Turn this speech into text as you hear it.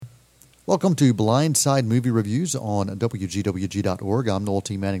Welcome to Blindside Movie Reviews on WGWG.org. I'm Noel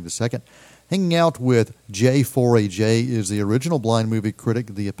T. Manning II, hanging out with Jay Forry. Jay is the original blind movie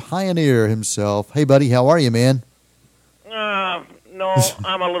critic, the pioneer himself. Hey, buddy, how are you, man? No,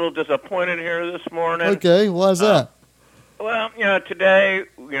 I'm a little disappointed here this morning. Okay, why's that? Well, today,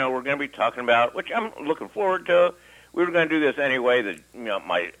 we're going to be talking about, which I'm looking forward to. We were going to do this anyway,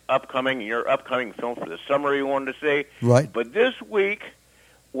 your upcoming film for the summer you wanted to see. Right. But this week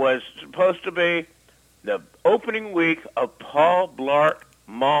was supposed to be the opening week of Paul Blart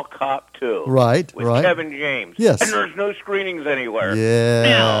Mall Cop 2. Right, with right. Kevin James. Yes. And there's no screenings anywhere. Yeah.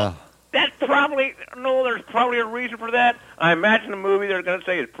 Now, there's probably a reason for that. I imagine the movie they're going to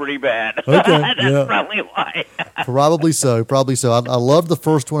say is pretty bad. Okay, That's probably why. Probably so. I loved the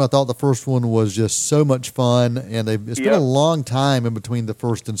first one. I thought the first one was just so much fun, and it's been a long time in between the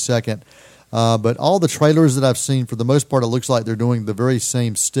first and second. But all the trailers that I've seen, for the most part, it looks like they're doing the very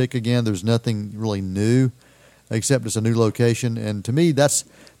same stick again. There's nothing really new, except it's a new location. And to me, that's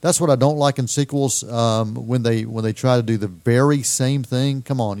what I don't like in sequels, when they try to do the very same thing.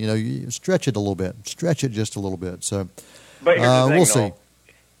 Come on, you stretch it a little bit. Stretch it just a little bit. So but here's the thing, we'll see.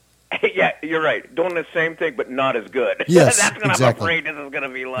 Yeah, you're right. Doing the same thing, but not as good. Yes, that's what exactly. I'm afraid this is going to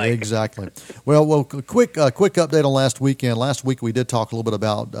be like. Exactly. Well, quick update on last weekend. Last week we did talk a little bit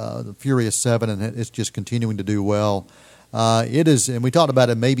about the Furious 7, and it's just continuing to do well. It is, and we talked about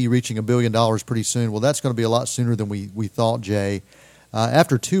it maybe reaching $1 billion pretty soon. Well, that's going to be a lot sooner than we thought, Jay.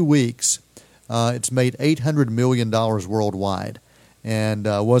 After 2 weeks, it's made $800 million worldwide, and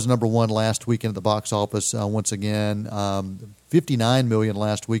was number one last weekend at the box office once again. $59 million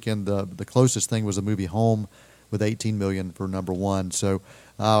last weekend. The closest thing was the movie Home with $18 million for number one. So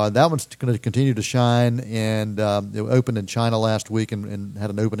that one's going to continue to shine, and it opened in China last week and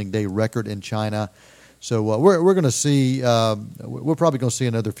had an opening day record in China. So we're going to see. We're probably going to see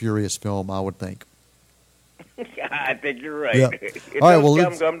another Furious film, I would think. I think you're right. Yeah. It All right,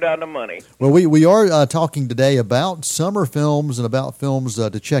 does come down to money. Well, we are talking today about summer films and about films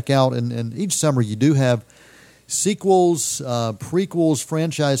to check out. And each summer you do have sequels, prequels,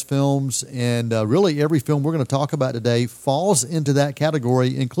 franchise films, and really every film we're going to talk about today falls into that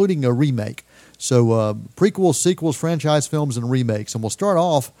category, including a remake. So prequels, sequels, franchise films, and remakes. And we'll start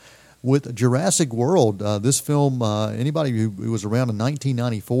off with Jurassic World. This film, anybody who was around in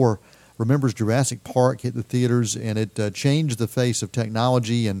 1994 remembers Jurassic Park hit the theaters, and it changed the face of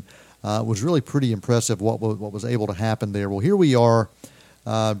technology, and was really pretty impressive what was able to happen there. Well, here we are,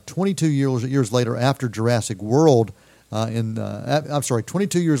 22 years later after Jurassic World.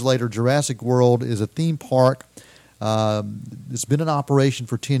 22 years later, Jurassic World is a theme park. It's been in operation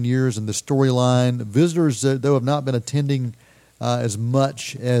for 10 years, and the storyline, visitors, though, have not been attending as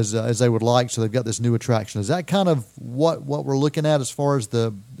much as they would like, so they've got this new attraction. Is that kind of what we're looking at as far as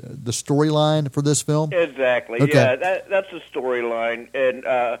the storyline for this film? Exactly. Okay. Yeah, that's the storyline, and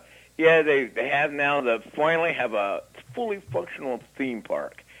they have now finally have a fully functional theme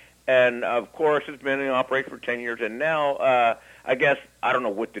park, and of course it's been in operation for 10 years, and now I guess I don't know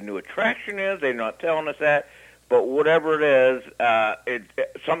what the new attraction is. They're not telling us that. But whatever it is,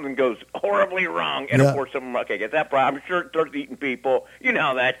 something goes horribly wrong, and of course, someone gets that problem. I'm sure it starts eating people. You know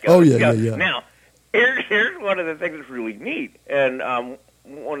how that goes. Oh yeah. Now, here's one of the things that's really neat, and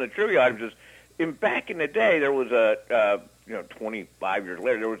one of the trivia items is, back in the day, there was 25 years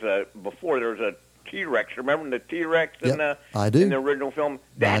later, there was a T-Rex. Remember the T-Rex in the original film?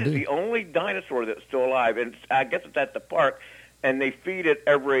 That is the only dinosaur that's still alive, and I guess it's at the park, and they feed it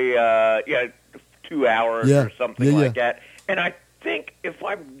every 2 hours or something like that. And I think, if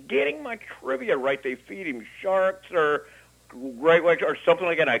I'm getting my trivia right, they feed him sharks or great whites or something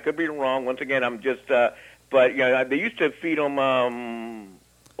like that. I could be wrong. Once again, I'm just, but they used to feed them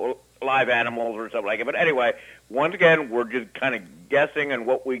live animals or something like that. But anyway, once again, we're just kind of guessing and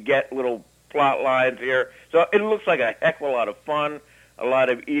what we get, little plot lines here. So it looks like a heck of a lot of fun, a lot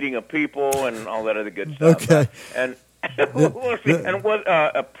of eating of people, and all that other good stuff. Okay. And we'll see. And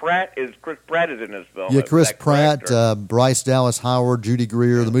Chris Pratt is in this film. Yeah, Chris Pratt, Bryce Dallas Howard, Judy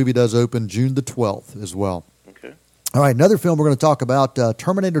Greer. Yeah. The movie does open June the 12th as well. Okay. All right, another film we're going to talk about,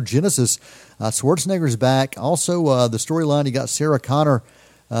 Terminator Genesis. Schwarzenegger's back. Also, the storyline, you got Sarah Connor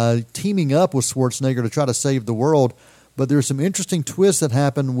teaming up with Schwarzenegger to try to save the world. But there's some interesting twists that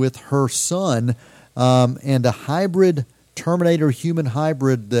happen with her son and a hybrid Terminator-human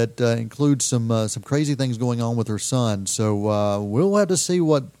hybrid that includes some crazy things going on with her son. So we'll have to see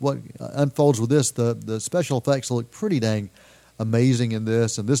what unfolds with this. The special effects look pretty dang amazing in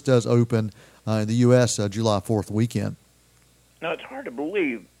this, and this does open in the U.S. July 4th weekend. Now, it's hard to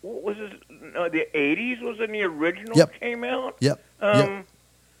believe. What was this? The 80s was when the original came out? Yep.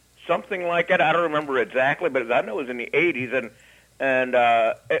 So something like that. I don't remember exactly, but I know it was in the 80s, and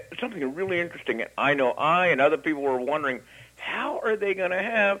something really interesting. I know I and other people were wondering, how are they going to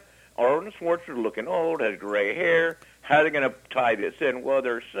have Arnold Schwarzenegger looking old, has gray hair? How are they going to tie this in? Well,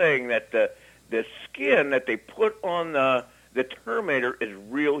 they're saying that the skin that they put on the Terminator is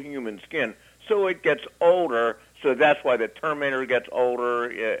real human skin, so it gets older. So that's why the Terminator gets older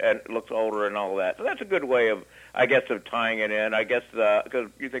and looks older and all that. So that's a good way of, I guess, of tying it in. I guess because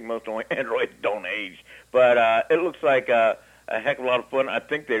you think most androids don't age, but it looks like a heck of a lot of fun. I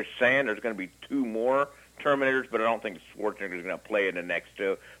think they're saying there's going to be 2 more Terminators, but I don't think Schwarzenegger is going to play in the next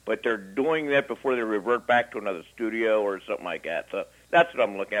 2. But they're doing that before they revert back to another studio or something like that. So that's what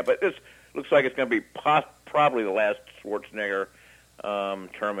I'm looking at. But this looks like it's going to be probably the last Schwarzenegger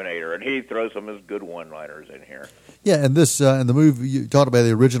Terminator, and he throws some of his good one-liners in here. Yeah, and this in the movie you talked about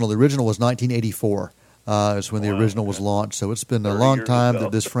the original. The original was 1984. Is when the original was launched. So it's been a long time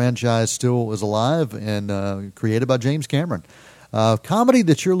that this franchise still is alive and created by James Cameron. Comedy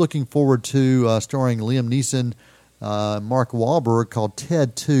that you're looking forward to, starring Liam Neeson, Mark Wahlberg, called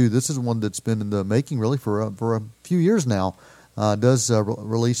Ted 2. This is one that's been in the making really for a few years now. Does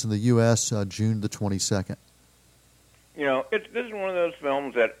release in the U.S. June the 22nd. You know, this is one of those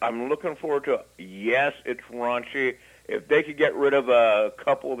films that I'm looking forward to. Yes, it's raunchy. If they could get rid of a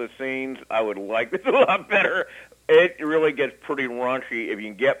couple of the scenes, I would like this a lot better. It really gets pretty raunchy. If you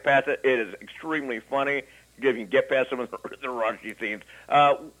can get past it, it is extremely funny. If you can get past some of the raunchy scenes.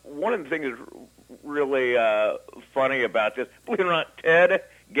 One of the things that's really funny about this, believe it or not, Ted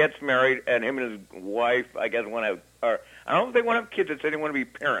gets married, and him and his wife, I guess, want to have, I don't think they want to have kids. They say they want to be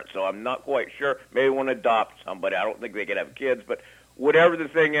parents, so I'm not quite sure. Maybe they want to adopt somebody. I don't think they could have kids, but whatever the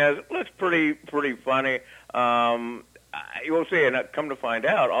thing is, it looks pretty funny. You'll see, and come to find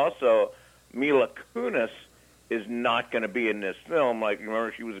out, also, Mila Kunis is not going to be in this film. Like,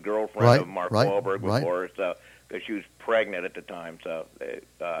 remember, she was a girlfriend of Mark Wahlberg before, so because she was pregnant at the time. So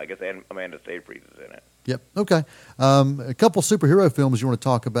I guess Amanda Seyfried is in it. Yep. Okay. A couple superhero films you want to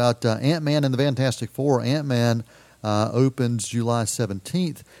talk about. Ant-Man and the Fantastic Four. Ant-Man opens July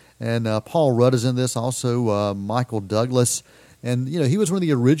 17th, and Paul Rudd is in this. Also, Michael Douglas, and he was one of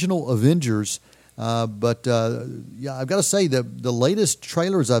the original Avengers. But I've got to say that the latest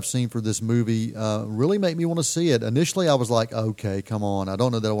trailers I've seen for this movie really make me want to see it. Initially, I was like, "Okay, come on! I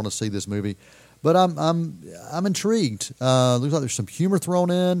don't know that I want to see this movie," but I'm intrigued. Looks like there's some humor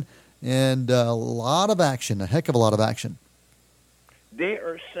thrown in and a lot of action, a heck of a lot of action. They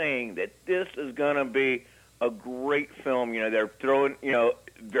are saying that this is going to be a great film. They're throwing,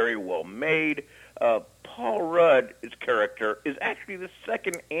 very well made. Paul Rudd's character is actually the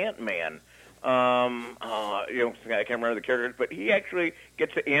second Ant-Man. I can't remember the characters, but he actually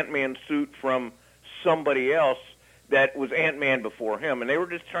gets the Ant-Man suit from somebody else that was Ant-Man before him, and they were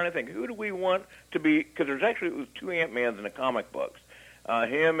just trying to think, who do we want to be, because it was 2 Ant-Mans in the comic books,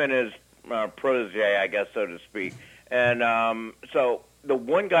 him and his protege, I guess, so to speak, and so the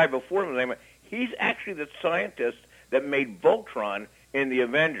one guy before him, he's actually the scientist that made Voltron in the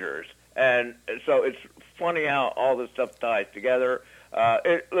Avengers, and so it's funny how all this stuff ties together.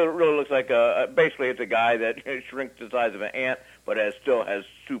 It really looks like basically it's a guy that shrinks the size of an ant, but still has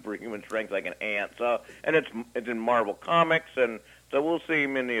superhuman strength like an ant. So, and it's in Marvel Comics, and so we'll see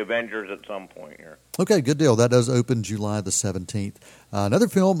him in the Avengers at some point here. Okay, good deal. That does open July the 17th. Another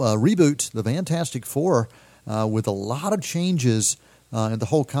film, reboot, The Fantastic Four, with a lot of changes in the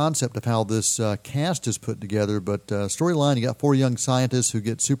whole concept of how this cast is put together. But storyline, you got 4 young scientists who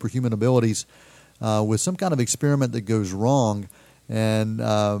get superhuman abilities with some kind of experiment that goes wrong. And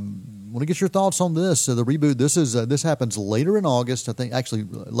want to get your thoughts on this. The reboot, this happens later in August. I think actually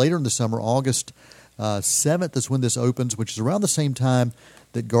later in the summer, August 7th is when this opens, which is around the same time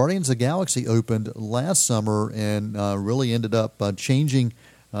that Guardians of the Galaxy opened last summer and really ended up changing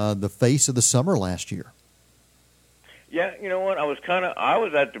the face of the summer last year. Yeah, you know what? I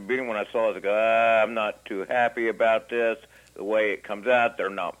was at the beginning when I saw it. I was like, I'm not too happy about this. The way it comes out, they're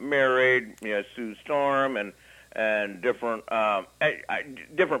not married. Sue Storm and different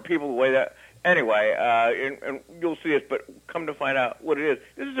different people, the way that... Anyway, and you'll see it, but come to find out what it is.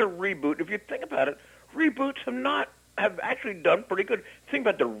 This is a reboot. If you think about it, reboots have actually done pretty good. Think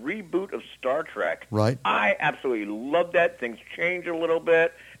about the reboot of Star Trek. Right. I absolutely love that. Things change a little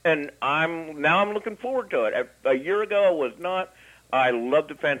bit, and I'm looking forward to it. A year ago, I was not. I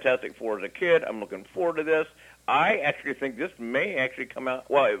loved the Fantastic Four as a kid. I'm looking forward to this. I actually think this may actually come out.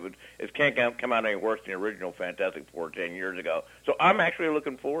 Well, it can't come out any worse than the original Fantastic Four 10 years ago. So I'm actually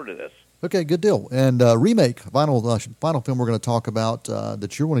looking forward to this. Okay, good deal. And remake, final film we're going to talk about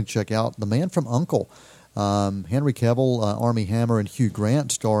that you're wanting to check out, The Man from U.N.C.L.E. Henry Cavill, Armie Hammer, and Hugh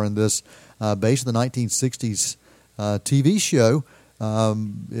Grant star in this based on the 1960s TV show.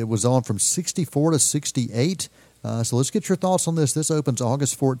 It was on from 64 to 68. So let's get your thoughts on this. This opens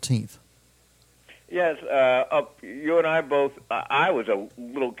August 14th. Yes, you and I both, I was a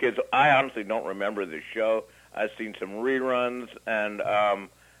little kid, so I honestly don't remember the show. I've seen some reruns, and, and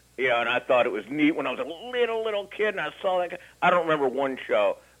I thought it was neat when I was a little kid, and I saw that. I don't remember one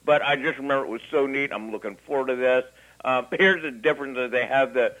show, but I just remember it was so neat. I'm looking forward to this. Here's the difference. They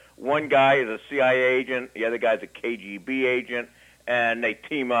have the one guy is a CIA agent, the other guy's a KGB agent, and they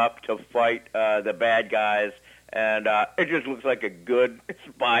team up to fight the bad guys. And it just looks like a good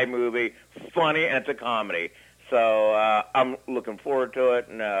spy movie, funny, and it's a comedy. So I'm looking forward to it.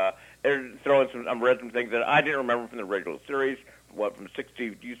 And they're throwing some. I read some things that I didn't remember from the original series. What, from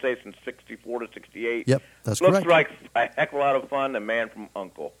 60? You say from 64 to 68? Yep, that's correct. Looks like a heck of a lot of fun. The Man from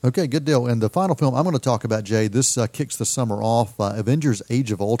U.N.C.L.E. Okay, good deal. And the final film I'm going to talk about, Jay, this kicks the summer off. Avengers: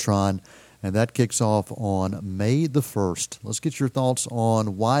 Age of Ultron. And that kicks off on May the 1st. Let's get your thoughts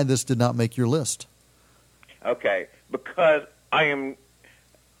on why this did not make your list. Okay, because I am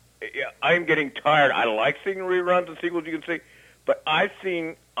getting tired. I like seeing reruns and sequels, you can see, but I've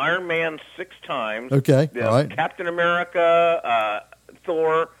seen Iron Man 6 times. Okay, all right. Captain America,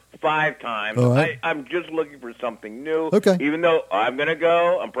 Thor 5 times. All right. I'm just looking for something new. Okay. Even though I'm going to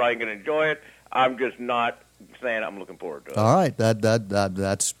go, I'm probably going to enjoy it. I'm just not saying I'm looking forward to it. All right,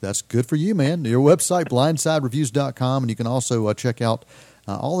 that's good for you, man. Your website, blindsidereviews.com, and you can also check out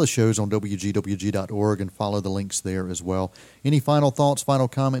all the shows on WGWG.org and follow the links there as well. Any final thoughts, final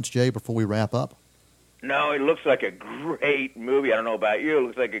comments, Jay, before we wrap up? No, it looks like a great movie. I don't know about you. It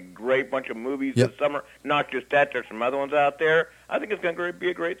looks like a great bunch of movies this summer. Not just that, there's some other ones out there. I think it's going to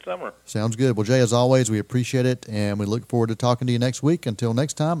be a great summer. Sounds good. Well, Jay, as always, we appreciate it, and we look forward to talking to you next week. Until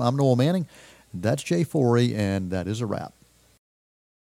next time, I'm Noel Manning. That's Jay Forry, and that is a wrap.